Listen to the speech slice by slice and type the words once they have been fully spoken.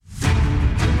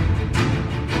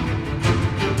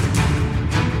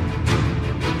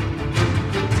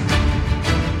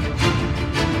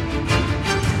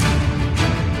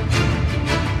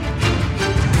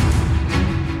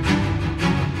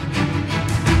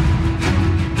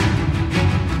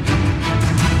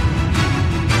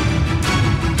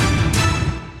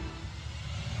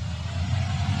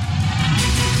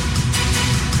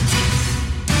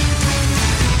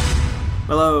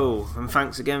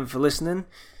thanks again for listening.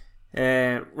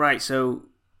 Right, so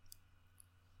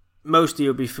most of you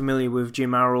will be familiar with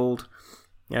Jim Harold.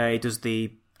 He does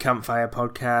the Campfire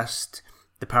podcast,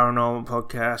 the Paranormal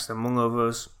podcast, among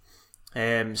others.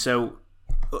 So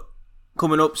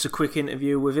coming up's a quick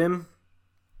interview with him.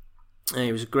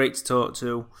 He was great to talk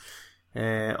to,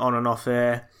 on and off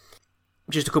air.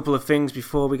 Just a couple of things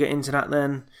before we get into that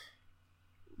then.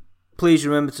 Please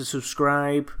remember to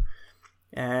subscribe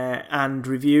and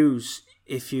reviews.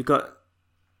 If you get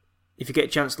a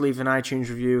chance to leave an iTunes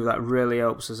review, that really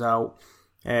helps us out.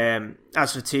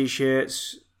 As for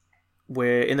t-shirts,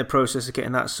 we're in the process of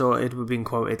getting that sorted. We've been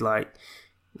quoted like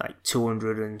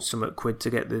 200 and something quid to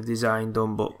get the design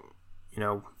done, but you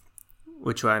know,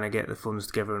 we're trying to get the funds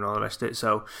together and all the rest of it.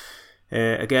 So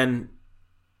again,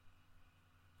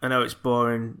 I know it's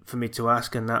boring for me to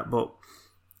ask and that, but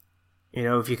you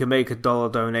know, if you can make a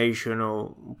 $1 donation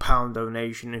or £1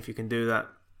 donation, if you can do that,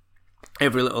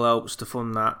 every little helps to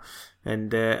fund that.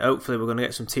 And hopefully we're going to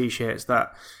get some t-shirts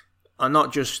that are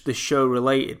not just the show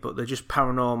related, but they're just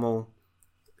paranormal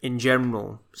in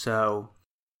general. So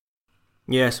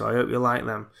yeah, so I hope you like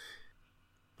them.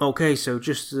 Okay, so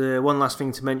just one last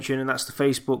thing to mention, and that's the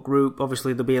Facebook group.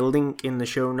 Obviously there'll be a link in the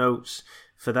show notes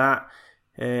for that.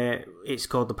 It's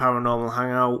called the Paranormal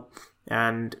Hangout,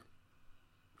 and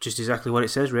just exactly what it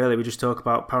says really. We just talk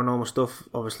about paranormal stuff.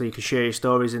 Obviously you can share your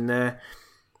stories in there,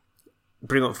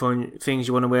 bring up fun things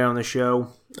you want to wear on the show,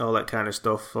 all that kind of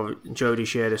stuff. Jodie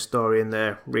shared a story in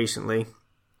there recently.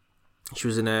 She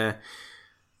was in a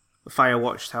fire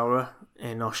watchtower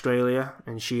in Australia,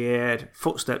 and she heard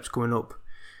footsteps coming up,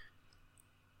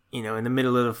 you know, in the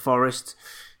middle of the forest,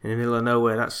 in the middle of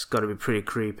nowhere. That's got to be pretty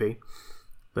creepy.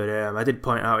 But I did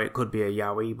point out it could be a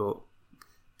yowie, but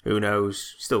who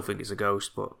knows? Still think it's a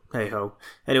ghost, but hey ho.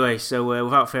 Anyway, so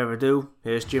without further ado,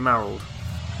 here's Jim Harold.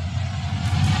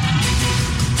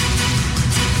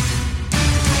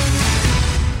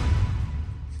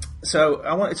 So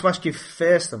I wanted to ask you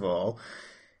first of all,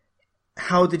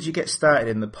 how did you get started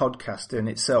in the podcasting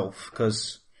itself?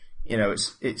 Because you know,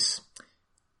 it's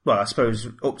well, I suppose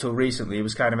up till recently it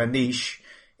was kind of a niche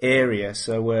area.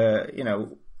 So you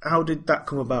know, how did that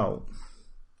come about?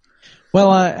 Well,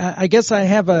 I guess I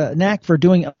have a knack for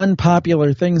doing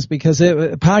unpopular things, because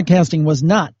podcasting was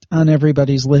not on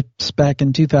everybody's lips back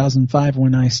in 2005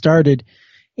 when I started.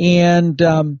 And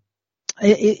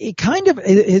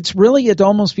it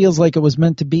almost feels like it was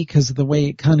meant to be because of the way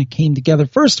it kind of came together.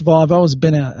 First of all, I've always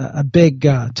been a big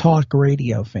talk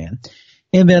radio fan.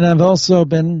 And then I've also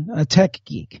been a tech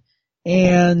geek.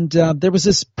 And there was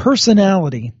this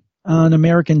personality on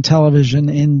American television,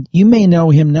 and you may know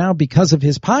him now because of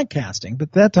his podcasting, but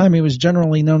at that time he was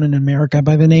generally known in America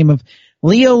by the name of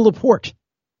Leo Laporte.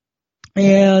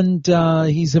 And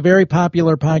he's a very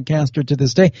popular podcaster to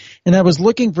this day. And I was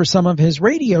looking for some of his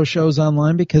radio shows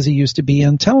online because he used to be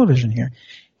on television here.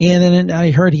 And then I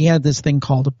heard he had this thing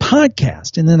called a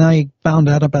podcast. And then I found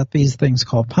out about these things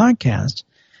called podcasts.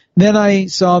 Then I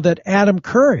saw that Adam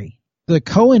Curry, the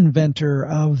co-inventor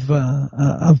of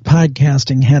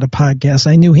podcasting, had a podcast.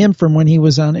 I knew him from when he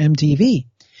was on MTV.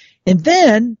 And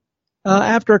then,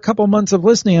 after a couple months of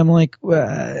listening, I'm like,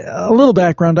 a little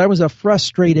background. I was a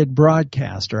frustrated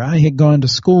broadcaster. I had gone to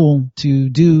school to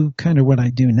do kind of what I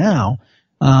do now,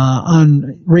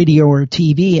 on radio or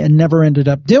TV, and never ended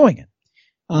up doing it.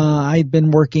 I'd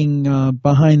been working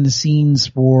behind the scenes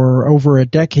for over a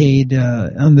decade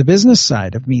on the business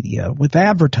side of media with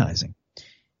advertising.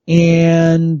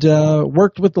 And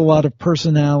worked with a lot of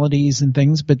personalities and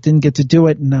things, but didn't get to do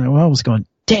it. And I was going,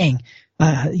 dang,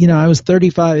 I was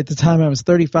 35 at the time. I was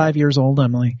 35 years old.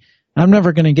 I'm like, I'm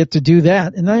never going to get to do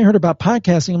that. And I heard about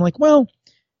podcasting. I'm like, well,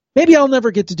 maybe I'll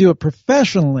never get to do it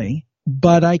professionally,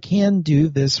 but I can do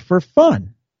this for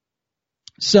fun.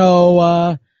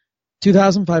 So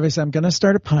 2005, I said, I'm going to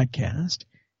start a podcast.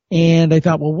 And I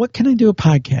thought, well, what can I do a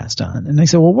podcast on? And I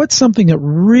said, well, what's something that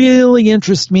really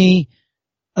interests me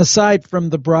aside from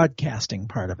the broadcasting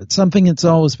part of it, something that's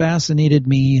always fascinated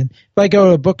me. And if I go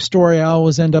to a bookstore, I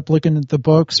always end up looking at the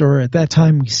books, or at that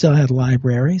time we still had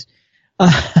libraries.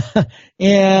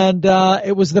 And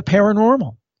it was the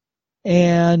paranormal.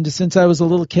 And since I was a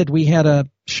little kid, we had a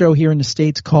show here in the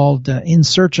States called In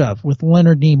Search Of, with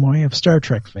Leonard Nimoy of Star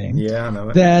Trek fame. Yeah, I know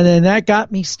it. And that got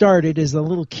me started as a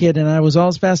little kid, and I was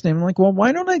always fascinated. I'm like, well,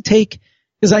 why don't I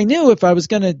because I knew if I was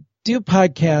going to do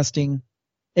podcasting,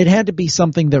 it had to be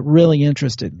something that really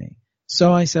interested me.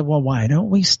 So I said, well, why don't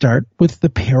we start with the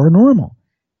paranormal?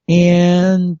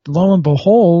 And lo and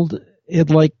behold,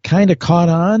 it kind of caught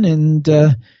on, and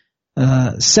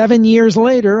 7 years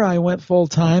later, I went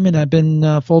full-time, and I've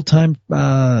been full-time.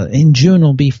 In June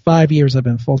will be 5 years I've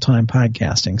been full-time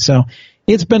podcasting. So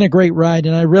it's been a great ride,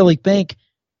 and I really think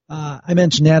I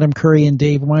mentioned Adam Curry and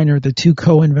Dave Weiner, the two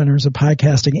co-inventors of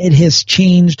podcasting. It has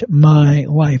changed my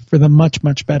life for the much,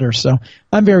 much better. So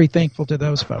I'm very thankful to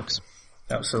those folks.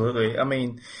 Absolutely. I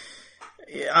mean,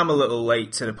 I'm a little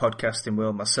late to the podcasting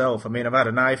world myself. I mean, I've had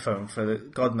an iPhone for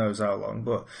God knows how long,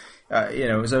 but,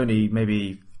 it was only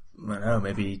maybe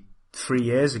 3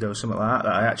 years ago, something like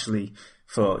that I actually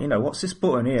thought, what's this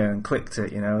button here, and clicked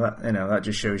it, that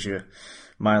just shows you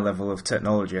my level of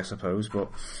technology, I suppose.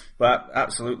 But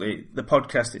absolutely, the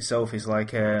podcast itself is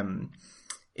like,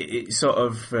 it sort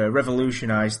of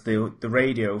revolutionized the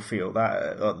radio field,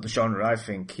 the genre, I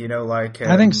think.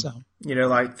 I think so.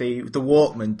 Like the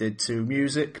Walkman did to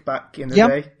music back in the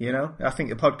day. I think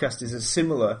the podcast is a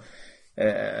similar.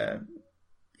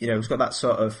 It's got that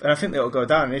sort of, and I think it'll go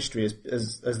down in history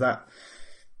as that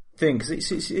thing,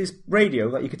 because it's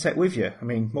radio that you could take with you. I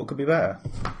mean, what could be better?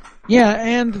 Yeah,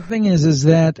 and the thing is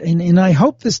that, and I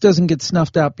hope this doesn't get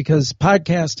snuffed out, because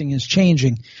podcasting is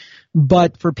changing.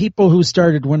 But for people who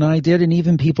started when I did, and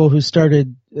even people who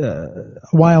started a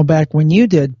while back when you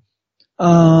did,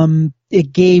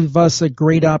 it gave us a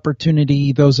great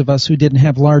opportunity, those of us who didn't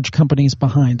have large companies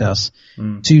behind us,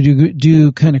 to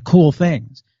do kind of cool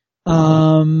things.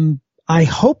 I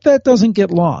hope that doesn't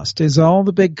get lost as all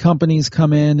the big companies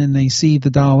come in and they see the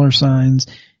dollar signs.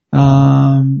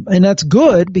 And that's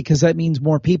good, because that means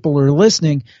more people are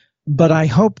listening. But I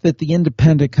hope that the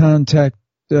independent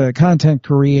content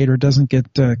creator doesn't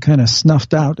get kind of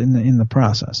snuffed out in the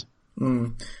process.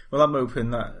 Well, I'm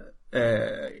hoping that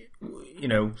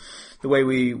the way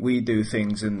we do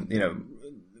things, and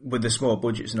with the small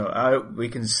budgets, I hope we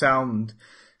can sound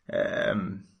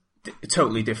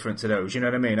totally different to those. You know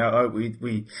what I mean? I hope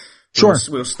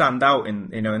we'll stand out in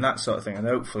that sort of thing, and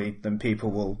hopefully then people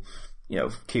will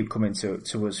keep coming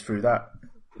to us through that.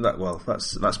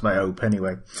 That's my hope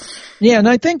anyway. Yeah, and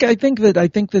I think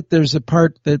that there's a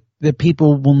part that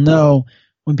people will know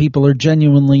when people are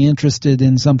genuinely interested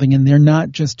in something, and they're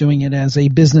not just doing it as a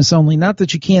business only. Not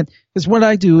that you can't, because what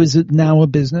I do is now a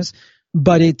business,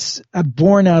 but it's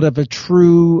born out of a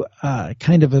true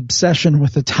kind of obsession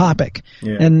with a topic.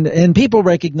 Yeah. And people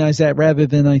recognize that, rather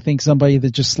than, I think, somebody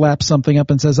that just slaps something up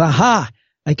and says, aha,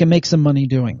 I can make some money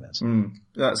doing this.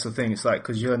 That's the thing. It's like,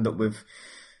 because you'll end up with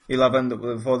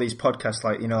all these podcasts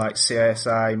like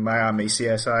CSI, Miami,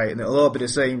 CSI, and it'll all be the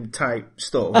same type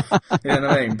stuff. You know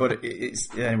what I mean? But it's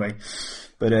anyway.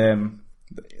 But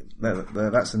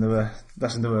that's another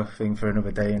thing for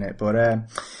another day, innit? But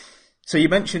so you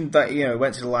mentioned that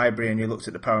went to the library and you looked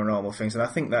at the paranormal things, and I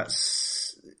think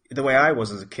that's the way I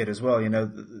was as a kid as well.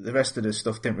 The rest of the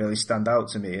stuff didn't really stand out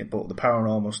to me, but the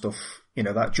paranormal stuff,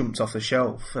 that jumped off the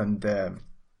shelf, and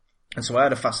so I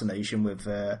had a fascination with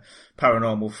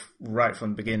paranormal right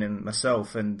from the beginning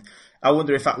myself, and I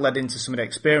wonder if that led into some of the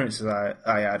experiences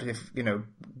I had. If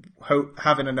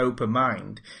having an open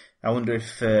mind, I wonder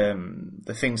if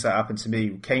the things that happened to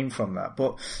me came from that.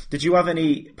 But did you have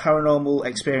any paranormal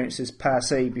experiences per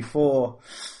se before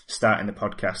starting the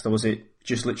podcast, or was it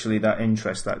just literally that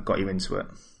interest that got you into it?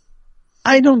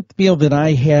 I don't feel that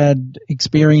I had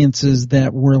experiences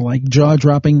that were like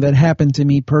jaw-dropping that happened to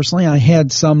me personally. I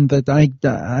had some that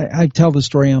I tell the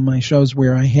story on my shows,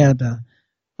 where I had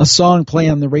a song play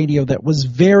on the radio that was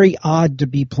very odd to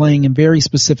be playing, and very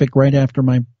specific, right after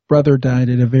my brother died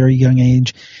at a very young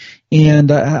age. And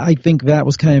I think that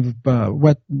was kind of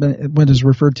what is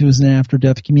referred to as an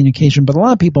after-death communication. But a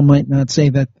lot of people might not say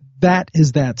that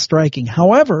is that striking.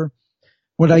 However,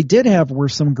 what I did have were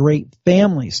some great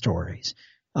family stories.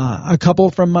 A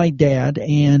couple from my dad,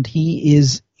 and he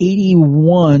is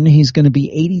 81. He's going to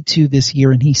be 82 this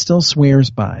year, and he still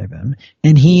swears by them.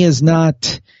 And he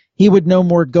would no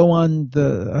more go on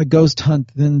a ghost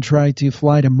hunt than try to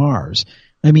fly to Mars.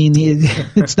 I mean,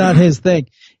 it's not his thing.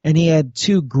 And he had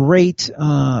two great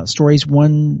stories,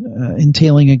 one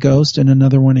entailing a ghost and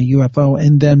another one a UFO.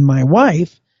 And then my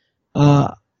wife,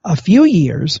 a few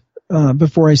years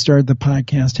before I started the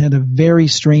podcast, had a very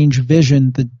strange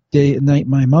vision the night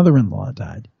my mother-in-law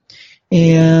died.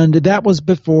 And that was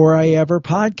before I ever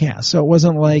podcast. So it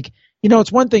wasn't like,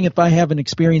 it's one thing if I have an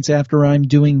experience after I'm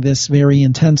doing this very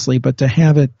intensely, but to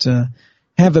have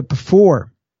it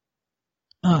before,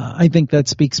 I think that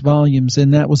speaks volumes.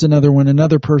 And that was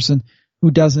another person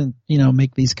who doesn't,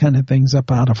 make these kind of things up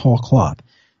out of whole cloth.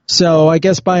 So I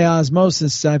guess by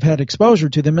osmosis, I've had exposure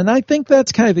to them. And I think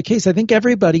that's kind of the case. I think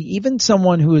everybody, even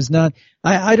someone who is not,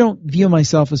 I don't view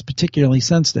myself as particularly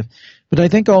sensitive, but I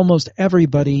think almost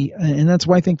everybody, and that's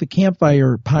why I think the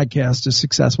Campfire podcast is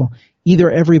successful. Either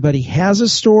everybody has a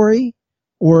story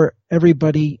or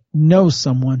everybody knows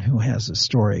someone who has a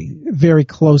story very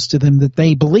close to them that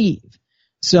they believe.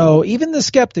 So even the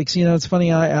skeptics, it's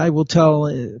funny, I will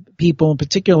tell people,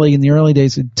 particularly in the early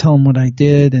days, I'd tell them what I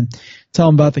did and tell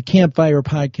them about the Campfire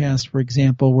podcast, for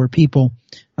example, where people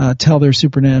tell their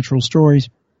supernatural stories.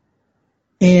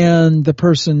 And the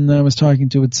person I was talking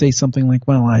to would say something like,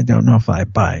 well, I don't know if I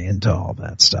buy into all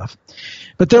that stuff.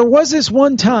 But there was this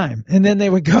one time, and then they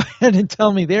would go ahead and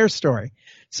tell me their story.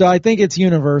 So I think it's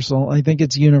universal. I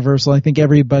think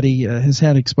everybody has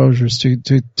had exposures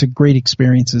to great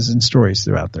experiences and stories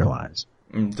throughout their lives.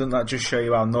 Doesn't that just show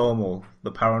you how normal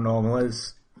the paranormal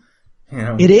is?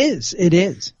 It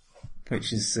is.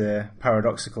 Which is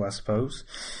paradoxical, I suppose.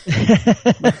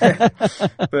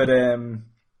 But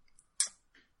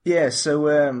yeah. So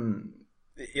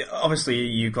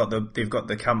obviously they've got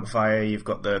the Campfire, you've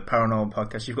got the Paranormal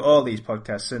podcast, you've got all these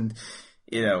podcasts, and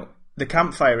the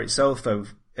Campfire itself, though,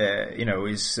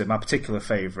 is my particular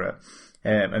favourite,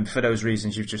 and for those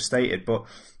reasons you've just stated. But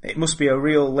it must be a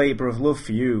real labour of love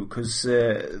for you, because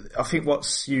I think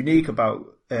what's unique about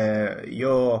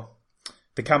the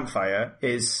Campfire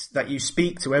is that you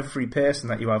speak to every person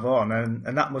that you have on,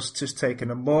 and that must just take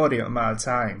an inordinate amount of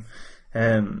time.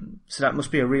 So that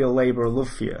must be a real labour of love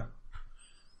for you.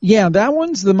 Yeah, that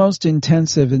one's the most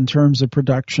intensive in terms of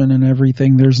production and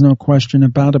everything. There's no question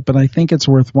about it, but I think it's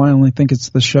worthwhile. I think it's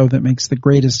the show that makes the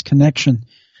greatest connection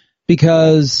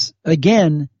because,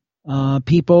 again,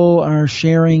 people are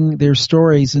sharing their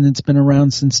stories, and it's been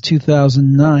around since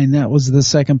 2009. That was the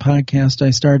second podcast I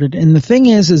started. And the thing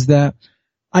is that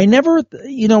I never,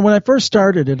 when I first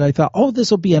started it, I thought,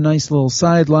 this will be a nice little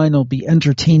sideline. It'll be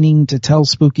entertaining to tell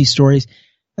spooky stories.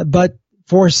 But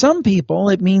for some people,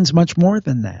 it means much more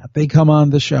than that. They come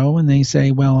on the show and they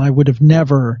say, well, I would have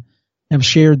never have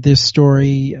shared this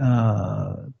story in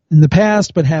the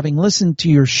past, but having listened to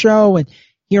your show and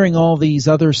hearing all these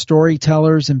other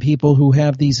storytellers and people who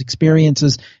have these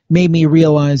experiences made me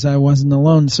realize I wasn't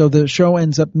alone. So the show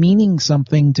ends up meaning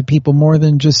something to people more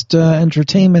than just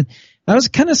entertainment. I was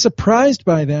kind of surprised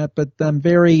by that, but I'm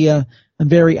very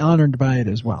honored by it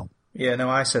as well. Yeah, no,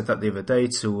 I said that the other day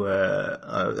to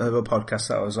another podcast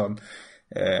that I was on,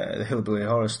 the Hillbilly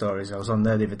Horror Stories. I was on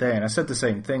there the other day, and I said the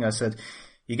same thing. I said,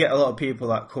 you get a lot of people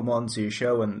that come on to your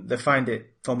show, and they find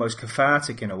it almost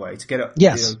cathartic in a way to get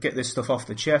get this stuff off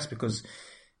the chest, because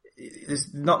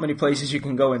there's not many places you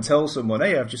can go and tell someone,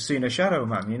 hey, I've just seen a shadow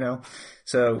man,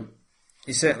 So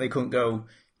you certainly couldn't go,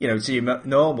 to your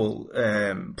normal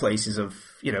places of,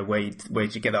 where you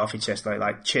get that off your chest,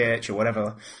 like church or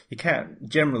whatever. You can't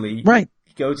generally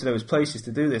go to those places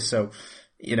to do this. So,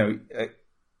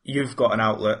 you've got an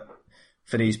outlet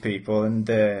for these people, and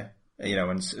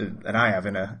and I have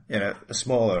in a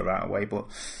smaller amount of way, but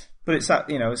it's that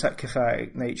it's that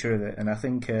cathartic nature of it, and I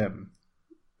think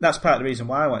that's part of the reason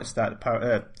why I wanted to start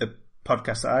the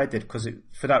podcast that I did,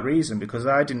 for that reason, because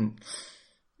I didn't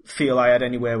feel I had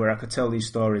anywhere where I could tell these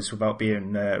stories without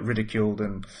being ridiculed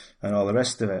and all the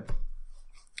rest of it.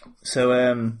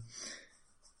 So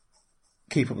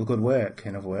keep up the good work,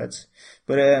 in other words.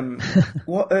 But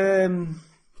what?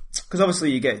 Because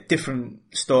obviously you get different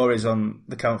stories on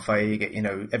the Campfire. You get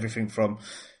everything from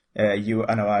I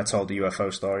know I told the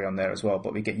UFO story on there as well,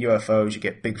 but we get UFOs, you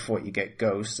get Bigfoot, you get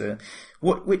ghosts.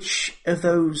 Which of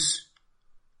those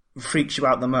freaks you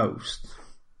out the most?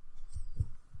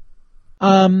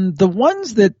 The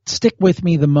ones that stick with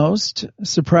me the most,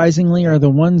 surprisingly, are the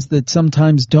ones that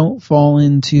sometimes don't fall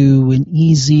into an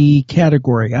easy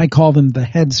category. I call them the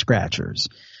head scratchers.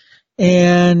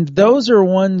 And those are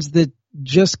ones that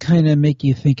just kind of make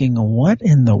you thinking, what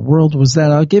in the world was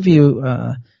that? I'll give you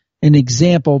an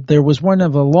example. There was one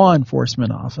of a law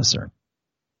enforcement officer.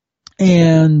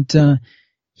 And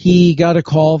he got a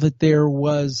call that there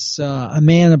was a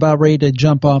man about ready to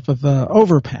jump off of an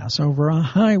overpass over a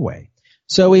highway.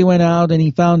 So he went out and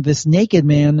he found this naked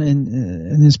man,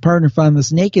 and his partner found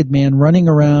this naked man running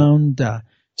around,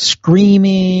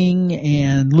 screaming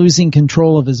and losing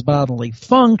control of his bodily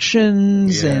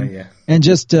functions and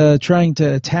just trying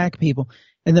to attack people.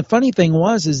 And the funny thing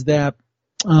is that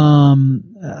a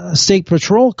state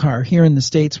patrol car here in the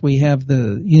States, we have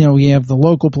you have the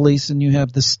local police and you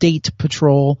have the state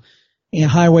patrol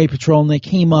and highway patrol, and they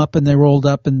came up and they rolled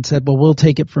up and said, well, we'll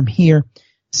take it from here.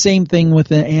 Same thing with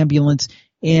the ambulance.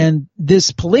 And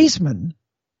this policeman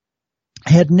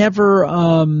had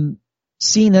never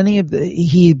seen any of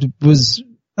he was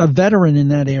a veteran in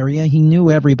that area. He knew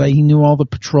everybody. He knew all the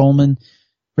patrolmen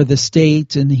for the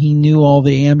state, and he knew all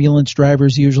the ambulance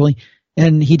drivers usually.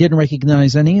 And he didn't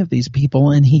recognize any of these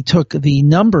people. And he took the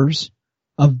numbers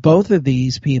of both of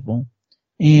these people,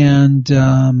 and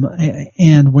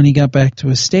when he got back to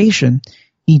his station,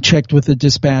 he checked with the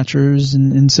dispatchers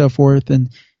and so forth, and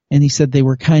he said they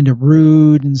were kind of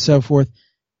rude and so forth.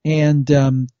 And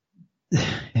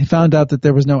he found out that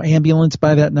there was no ambulance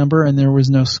by that number, and there was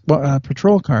no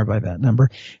patrol car by that number.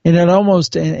 And it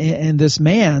almost, and this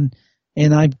man,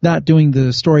 and I'm not doing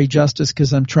the story justice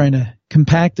because I'm trying to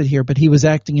compact it here, but he was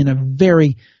acting in a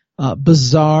very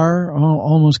bizarre,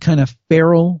 almost kind of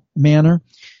feral manner.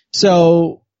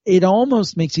 So it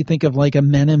almost makes you think of like a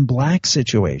Men in Black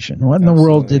situation. What in the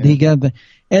world did he get?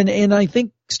 And I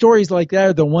think stories like that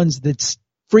are the ones that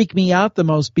freak me out the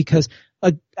most, because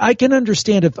I can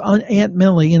understand if Aunt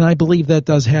Millie, and I believe that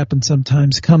does happen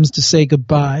sometimes, comes to say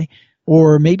goodbye,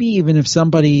 or maybe even if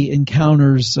somebody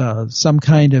encounters some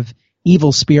kind of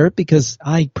evil spirit, because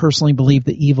I personally believe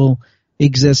that evil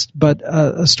exists. But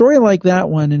a story like that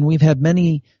one, and we've had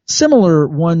many similar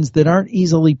ones that aren't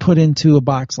easily put into a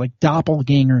box, like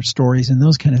doppelganger stories and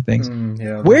those kind of things.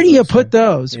 Where do you put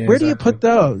those? Where do you put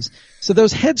those? So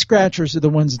those head scratchers are the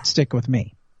ones that stick with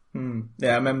me.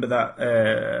 Yeah, I remember that.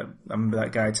 I remember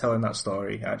that guy telling that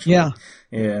story. Actually,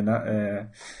 and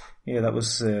that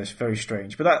was very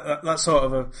strange. But that sort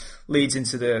of leads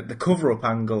into the cover-up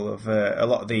angle of a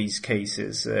lot of these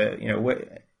cases.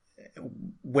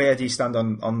 Where do you stand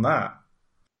on that?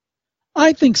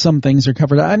 I think some things are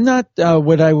covered. I'm not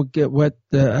what I would get.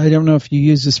 I don't know if you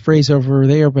use this phrase over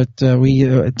there, but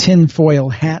we tinfoil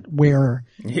hat wearer.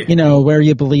 Yeah. Where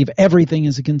you believe everything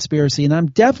is a conspiracy, and I'm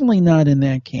definitely not in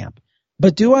that camp.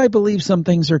 But do I believe some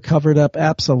things are covered up?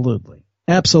 Absolutely.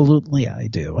 Absolutely, I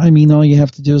do. I mean, all you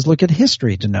have to do is look at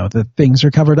history to know that things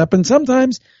are covered up, and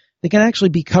sometimes they can actually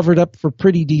be covered up for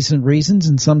pretty decent reasons,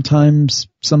 and sometimes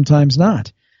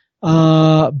not.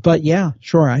 But yeah,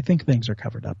 sure, I think things are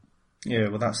covered up. Yeah,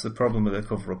 well, that's the problem with the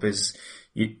cover-up is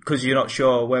because you're not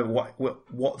sure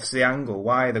what's the angle,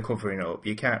 why they're covering it up.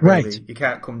 You can't really, you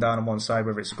can't come down on one side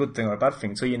whether it's a good thing or a bad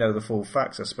thing until you know the full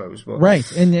facts, I suppose. But, right,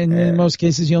 and in most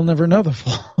cases, you'll never know the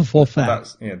full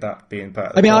facts. That being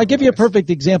part of I mean, I'll give you a perfect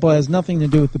example. It has nothing to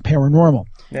do with the paranormal.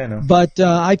 Yeah, no. But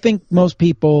I think most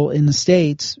people in the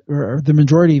States, or the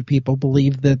majority of people,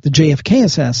 believe that the JFK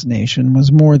assassination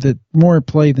was more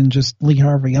play than just Lee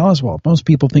Harvey Oswald. Most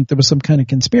people think there was some kind of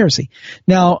conspiracy.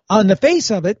 Now, on the face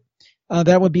of it,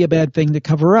 that would be a bad thing to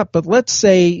cover up. But let's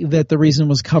say that the reason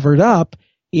was covered up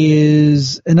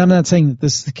is, and I'm not saying that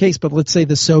this is the case, but let's say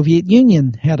the Soviet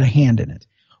Union had a hand in it.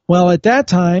 Well, at that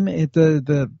time, at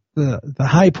the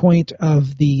high point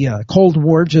of the Cold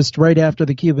War, just right after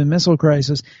the Cuban Missile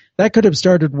Crisis, that could have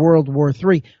started World War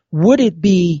III. Would it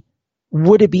be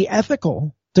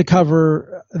ethical to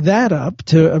cover that up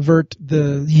to avert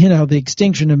the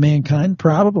extinction of mankind?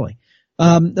 Probably.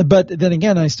 But then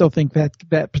again, I still think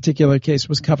that particular case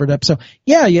was covered up. So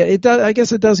yeah, it does. I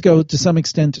guess it does go to some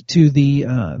extent to the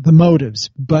motives.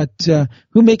 But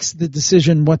who makes the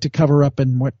decision what to cover up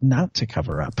and what not to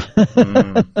cover up?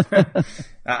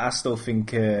 I still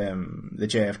think the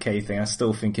JFK thing. I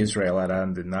still think Israel had a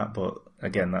hand in that. But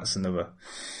again, that's another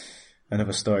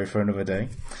story for another day.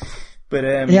 But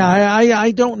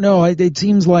I don't know. It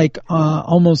seems like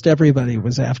almost everybody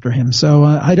was after him. So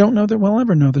I don't know that we'll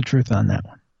ever know the truth on that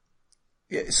one.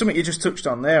 Yeah, something you just touched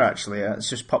on there, actually, it's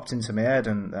just popped into my head,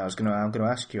 and I'm going to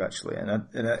ask you actually. And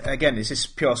again, this is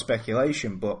pure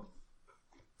speculation, but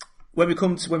when we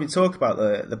talk about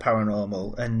the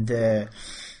paranormal and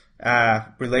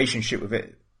our relationship with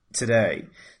it today,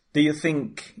 do you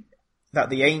think that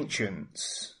the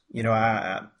ancients,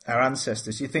 our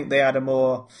ancestors, do you think they had a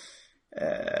more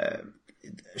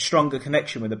stronger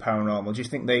connection with the paranormal? Do you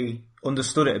think they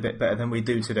understood it a bit better than we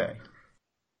do today?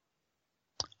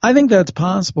 I think that's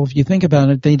possible. If you think about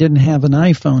it, they didn't have an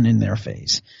iPhone in their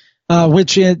face,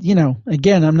 which,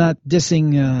 again, I'm not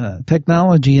dissing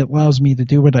technology. It allows me to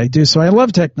do what I do. So I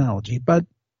love technology, but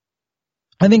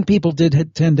I think people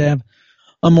did tend to have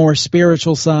a more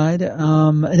spiritual side.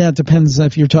 That depends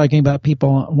if you're talking about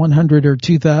people 100 or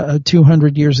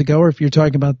 200 years ago, or if you're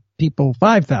talking about people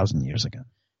 5,000 years ago.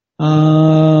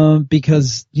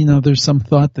 Because, there's some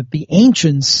thought that the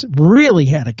ancients really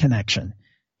had a connection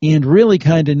and really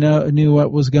kind of knew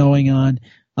what was going on.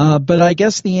 But I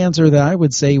guess the answer that I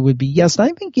would say would be yes.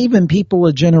 I think even people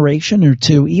a generation or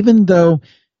two, even though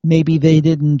maybe they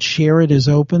didn't share it as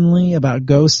openly about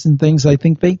ghosts and things, I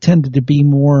think they tended to be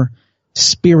more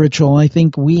spiritual. I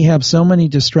think we have so many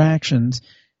distractions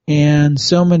and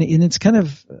it's kind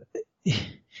of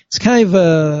it's kind of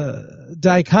a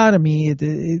dichotomy.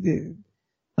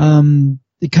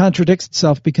 It contradicts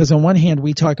itself because on one hand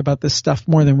we talk about this stuff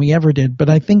more than we ever did, but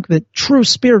I think that true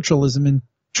spiritualism and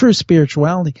true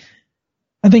spirituality,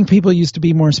 I think people used to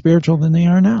be more spiritual than they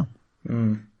are now.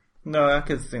 No, I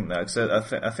could think that. 'Cause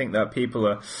I think that people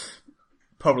are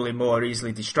probably more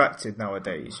easily distracted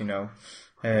nowadays, you know.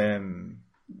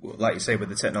 Like you say, with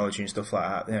the technology and stuff like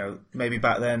that, you know, maybe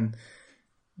back then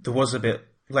there was a bit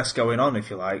less going on, if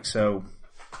you like, so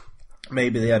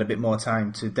maybe they had a bit more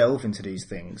time to delve into these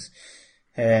things.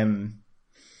 So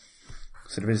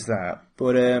there is that.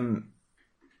 But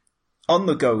on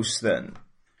the ghosts then,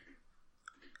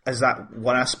 as that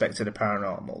one aspect of the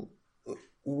paranormal,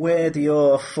 where do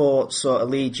your thoughts sort of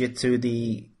lead you to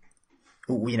the,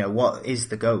 you know, what is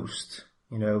the ghost?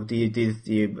 You know, do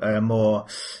you more,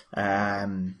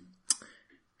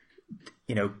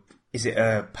 you know, is it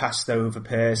a passed over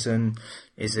person?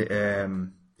 Is it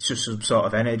just some sort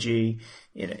of energy?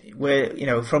 You know, where, you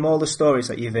know, from all the stories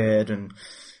that you've heard, and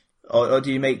or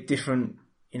do you make different,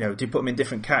 you know, do you put them in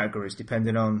different categories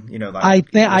depending on, you know, like I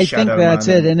think that's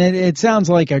it, and it sounds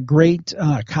like a great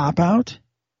cop out.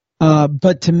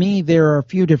 But to me, there are a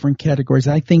few different categories.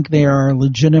 I think there are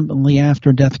legitimately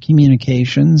after-death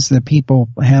communications that people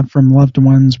have from loved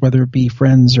ones, whether it be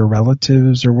friends or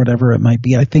relatives or whatever it might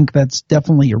be. I think that's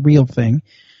definitely a real thing.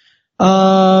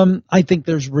 I think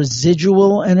there's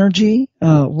residual energy,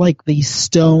 like the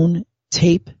stone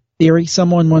tape theory.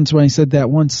 Someone once, when I said that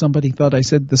once, somebody thought I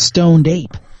said the stoned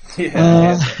ape.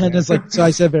 And it's like, so I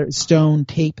said stone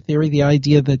tape theory, the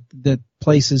idea that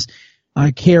places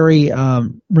carry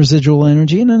residual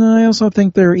energy, and then I also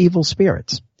think they're evil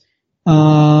spirits.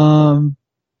 And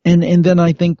then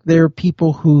I think there are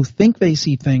people who think they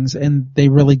see things and they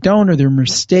really don't, or they're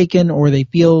mistaken, or they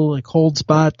feel a cold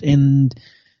spot and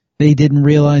they didn't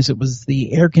realize it was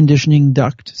the air conditioning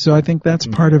duct. So I think that's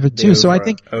part of it too. So I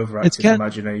think overactive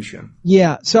imagination.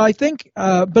 Yeah. So I think,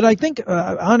 but I think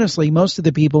honestly, most of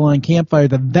the people on Campfire,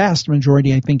 the vast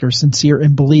majority, I think, are sincere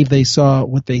and believe they saw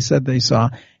what they said they saw.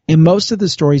 And most of the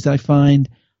stories I find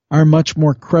are much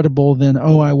more credible than,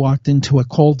 oh, I walked into a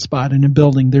cold spot in a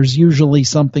building. There's usually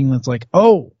something that's like,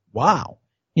 oh, wow.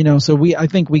 You know, so I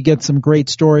think we get some great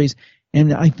stories,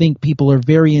 and I think people are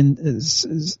very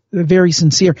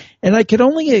sincere. And I could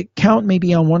only count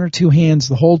maybe on one or two hands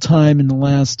the whole time in the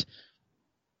last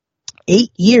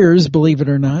 8 years, believe it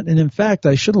or not. And in fact,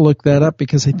 I should have looked that up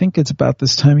because I think it's about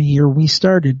this time of year we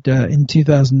started in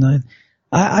 2009.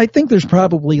 I think there's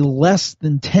probably less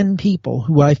than 10 people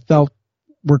who I felt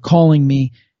were calling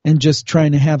me and just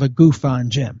trying to have a goof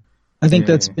on Jim. I think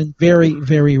that's been very,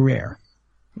 very rare.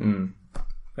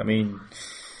 I mean,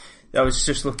 I was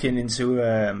just looking into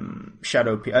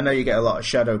shadow people. I know you get a lot of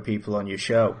shadow people on your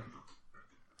show.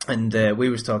 And we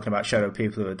was talking about shadow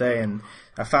people the other day, and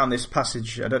I found this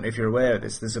passage. I don't know if you're aware of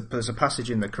this. There's a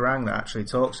passage in the Quran that actually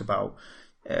talks about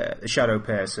the shadow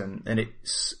person, and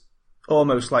it's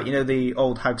almost like, you know, the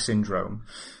old hag syndrome.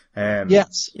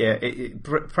 Yes. Yeah, it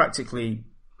practically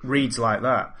reads like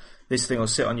that. This thing will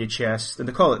sit on your chest, and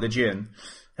they call it the jinn,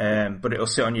 but it'll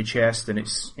sit on your chest, and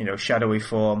it's, you know, shadowy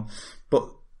form. But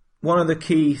one of the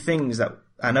key things that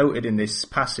I noted in this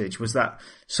passage was that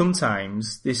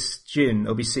sometimes this jinn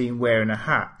will be seen wearing a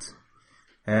hat.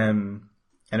 And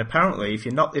apparently, if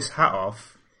you knock this hat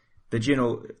off, the jinn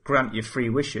will grant you 3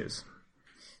 wishes.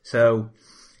 So,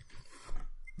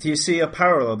 do you see a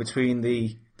parallel between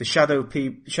the shadow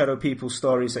people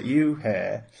stories that you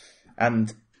hear,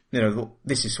 and, you know,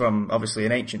 this is from obviously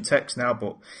an ancient text now,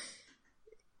 but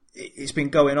it's been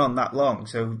going on that long.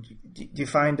 So, do you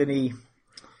find any,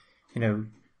 you know,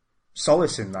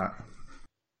 solace in that?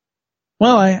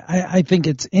 Well, I think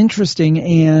it's interesting,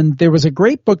 and there was a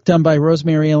great book done by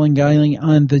Rosemary Ellen Guiling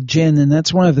on the jinn, and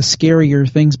that's one of the scarier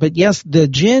things. But yes, the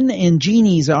jinn and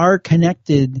genies are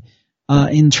connected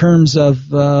in terms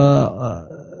of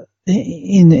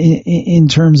in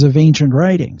terms of ancient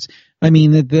writings. I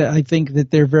mean, I think that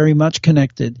they're very much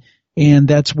connected, and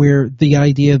that's where the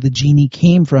idea of the genie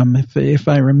came from, if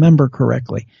I remember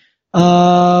correctly.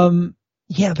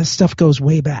 Yeah, this stuff goes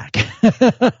way back.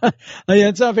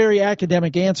 It's not a very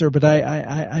academic answer, but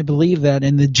I believe that.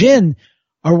 And the jinn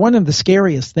are one of the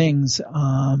scariest things.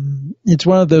 It's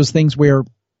one of those things where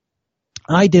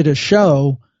I did a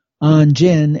show on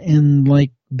jinn, and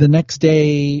like the next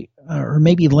day, or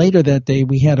maybe later that day,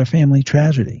 we had a family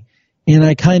tragedy. And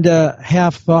I kind of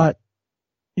half thought,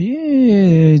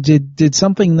 did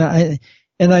something that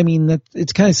and I mean, that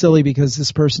it's kind of silly because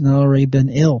this person had already been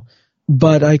ill.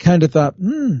 But I kind of thought,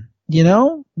 you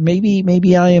know,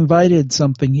 maybe I invited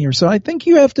something here. So I think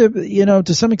you have to, you know,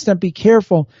 to some extent be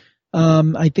careful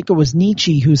I think it was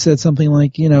Nietzsche who said something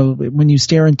like, when you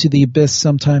stare into the abyss,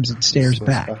 sometimes it stares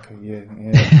back.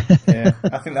 Yeah.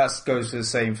 I think that goes to the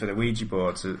same for the Ouija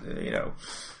boards,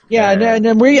 Yeah, and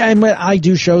I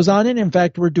do shows on it. In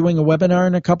fact, we're doing a webinar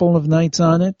in a couple of nights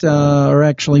on it, or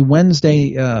actually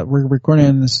Wednesday. We're recording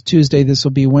on this Tuesday. This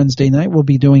will be Wednesday night. We'll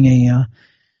be doing a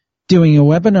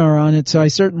webinar on it. So I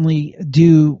certainly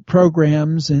do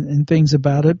programs and things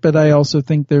about it, but I also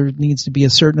think there needs to be a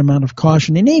certain amount of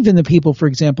caution. And even the people, for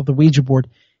example, the Ouija board,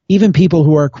 even people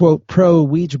who are, quote, pro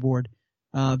Ouija board,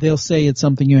 they'll say it's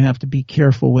something you have to be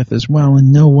careful with as well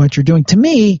and know what you're doing. To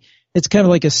me, it's kind of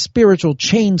like a spiritual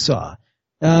chainsaw.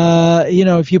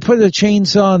 If you put a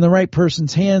chainsaw in the right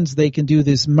person's hands, they can do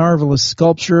this marvelous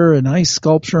sculpture and ice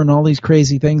sculpture and all these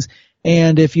crazy things.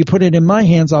 And if you put it in my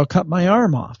hands, I'll cut my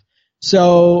arm off.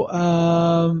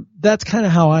 So that's kind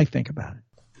of how I think about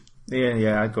it.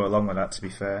 Yeah, I'd go along with that, to be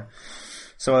fair.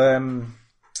 So a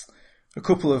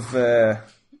couple of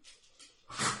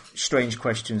strange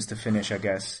questions to finish, I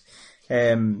guess.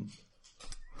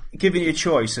 Given you a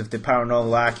choice of the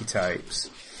paranormal archetypes,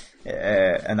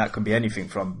 and that can be anything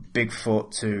from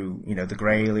Bigfoot to, the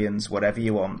grey aliens, whatever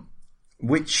you want,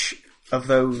 which of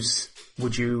those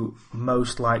would you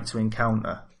most like to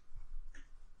encounter?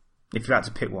 If you had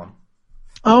to pick one.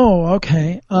 Oh,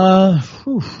 okay.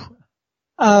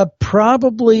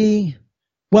 Probably.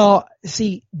 Well,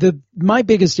 see, my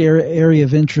biggest area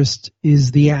of interest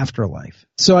is the afterlife.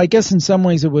 So I guess in some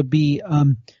ways it would be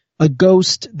a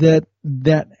ghost that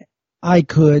I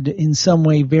could in some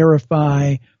way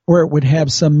verify, or it would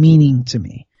have some meaning to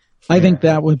me. I think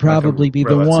that would probably be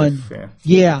the one.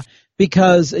 Yeah,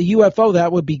 because a UFO,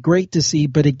 that would be great to see.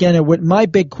 But again, my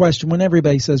big question when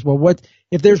everybody says, well, what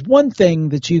if there's one thing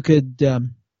that you could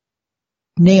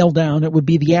nail down, it would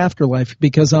be the afterlife.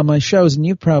 Because on my shows, and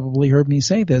you've probably heard me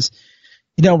say this,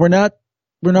 we're not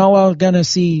all going to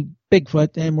see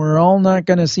Bigfoot, and we're all not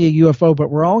going to see a UFO,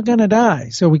 but we're all going to die.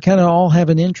 So we kind of all have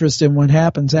an interest in what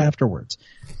happens afterwards.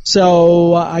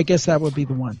 So I guess that would be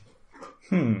the one.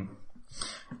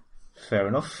 Fair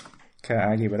enough. Can't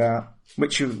argue with that.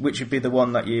 Which would be the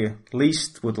one that you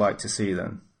least would like to see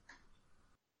then?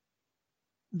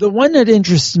 The one that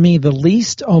interests me the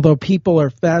least, although people are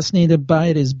fascinated by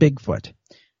it, is Bigfoot.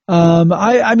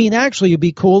 I mean, actually, it'd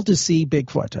be cool to see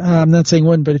Bigfoot. I'm not saying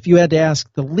one, but if you had to ask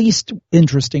the least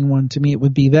interesting one to me, it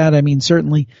would be that. I mean,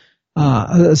 certainly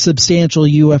a substantial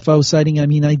UFO sighting. I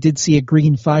mean, I did see a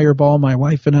green fireball, my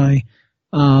wife and I,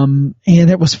 and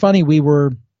it was funny. We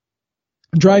were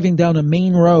driving down a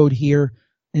main road here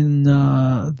in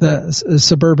the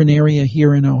suburban area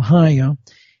here in Ohio,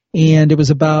 and it was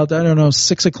about,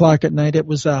 6 o'clock at night. It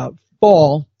was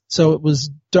fall. So it was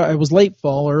late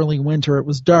fall, early winter. It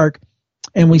was dark,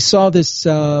 and we saw this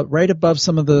right above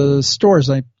some of the stores.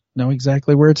 I know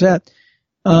exactly where it's at,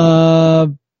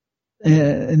 and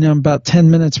I'm about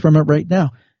 10 minutes from it right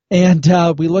now. And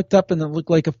we looked up, and it looked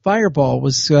like a fireball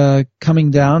was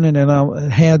coming down, and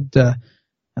it had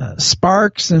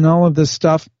sparks and all of this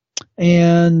stuff.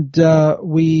 And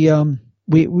we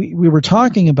were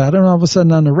talking about it, and all of a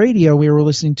sudden on the radio we were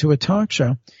listening to a talk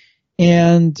show.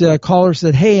 And caller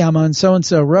said, "Hey, I'm on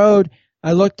so-and-so road.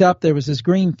 I looked up, there was this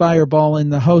green fireball,"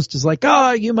 and the host is like,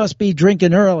 "Oh, you must be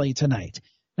drinking early tonight."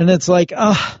 And it's like,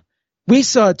 we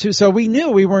saw it too. So we knew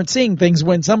we weren't seeing things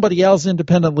when somebody else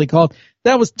independently called.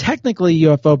 That was technically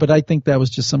a UFO, but I think that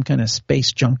was just some kind of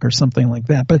space junk or something like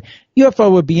that. But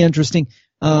UFO would be interesting.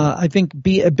 I think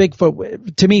a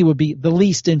Bigfoot, to me, would be the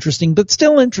least interesting, but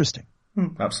still interesting.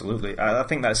 Absolutely. I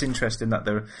think that's interesting that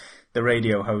the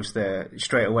radio host there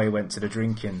straight away went to the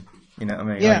drinking. You know what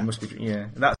I mean? Yeah. Like, it must be, yeah.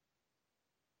 That's...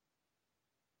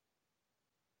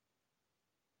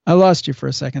 I lost you for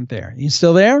a second there. You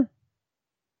still there?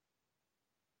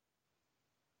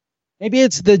 Maybe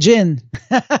it's the gin.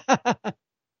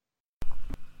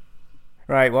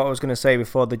 Right, what I was going to say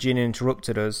before the gin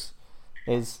interrupted us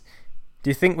is, do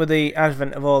you think with the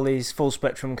advent of all these full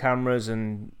spectrum cameras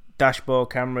and dashboard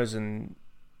cameras and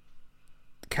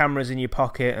cameras in your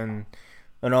pocket and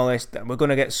all this, that we're going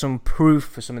to get some proof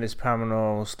for some of this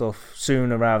paranormal stuff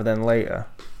sooner rather than later?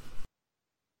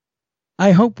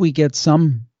 I hope we get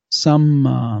some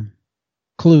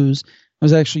clues. I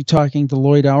was actually talking to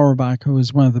Lloyd Auerbach, who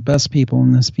is one of the best people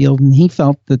in this field, and he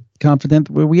felt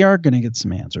confident that we are going to get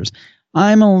some answers.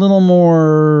 I'm a little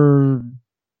more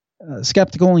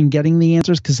skeptical in getting the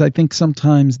answers, because I think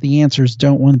sometimes the answers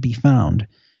don't want to be found,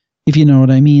 if you know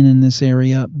what I mean, in this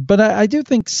area. But I do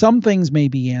think some things may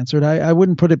be answered. I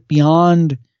wouldn't put it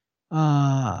beyond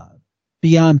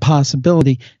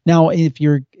possibility. Now, and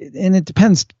it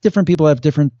depends, different people have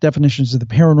different definitions of the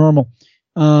paranormal.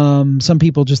 Some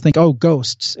people just think, oh,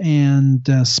 ghosts and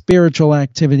spiritual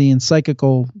activity and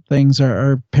psychical things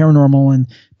are paranormal, and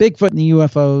Bigfoot and the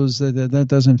UFOs, that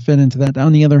doesn't fit into that.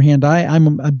 On the other hand,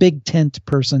 I'm a big tent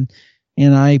person,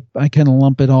 and I kind of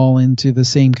lump it all into the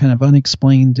same kind of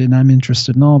unexplained, and I'm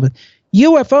interested in all of it.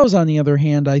 UFOs, on the other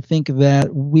hand, I think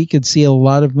that we could see a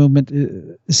lot of movement,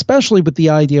 especially with the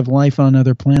idea of life on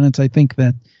other planets. I think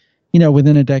that,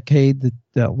 within a decade,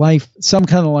 that life, some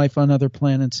kind of life on other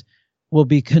planets, will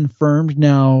be confirmed.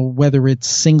 Now, whether it's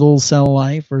single cell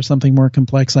life or something more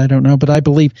complex, I don't know, but I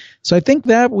believe. So I think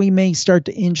that we may start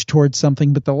to inch towards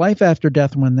something, but the life after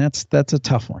death one, that's a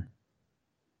tough one,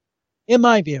 in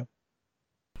my view.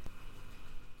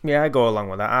 Yeah, I go along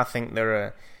with that. I think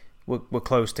we're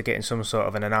close to getting some sort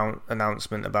of an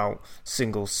announcement about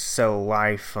single cell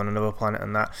life on another planet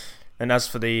and that. And as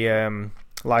for the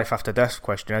life after death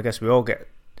question, I guess at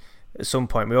some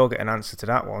point we all get an answer to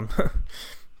that one.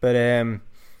 But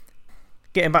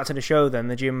getting back to the show then,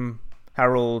 the Jim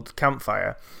Harold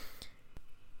Campfire,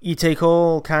 you take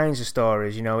all kinds of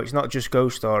stories, it's not just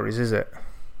ghost stories, is it?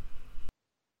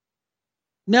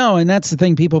 No, and that's the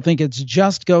thing. People think it's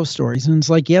just ghost stories. And it's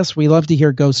like, yes, we love to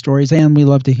hear ghost stories, and we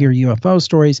love to hear UFO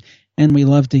stories, and we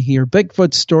love to hear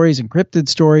Bigfoot stories and cryptid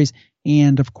stories,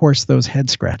 and, of course, those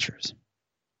head scratchers.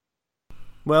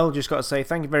 Well, just got to say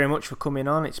thank you very much for coming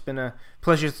on. It's been a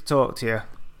pleasure to talk to you.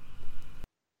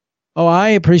 Oh, I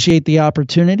appreciate the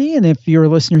opportunity. And if your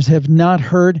listeners have not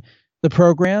heard the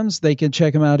programs, they can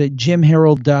check them out at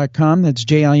jimharold.com. That's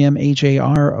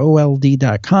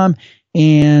JIMHAROLD.com.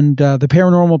 And the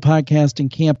Paranormal Podcast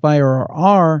and Campfire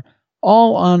are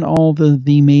all on all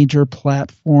the major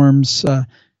platforms.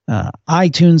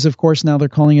 iTunes, of course, now they're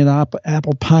calling it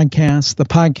Apple Podcasts, the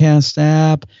podcast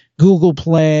app, Google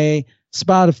Play,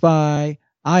 Spotify,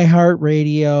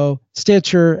 iHeartRadio,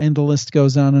 Stitcher, and the list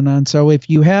goes on and on. So if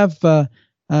you have a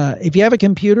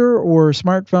computer or a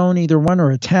smartphone, either one,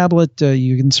 or a tablet,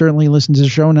 you can certainly listen to the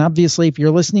show. And obviously, if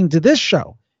you're listening to this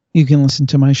show, you can listen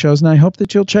to my shows, and I hope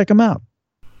that you'll check them out.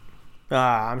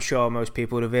 I'm sure most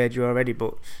people would have heard you already,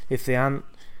 but if they aren't,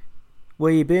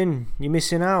 where you been? You're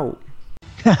missing out.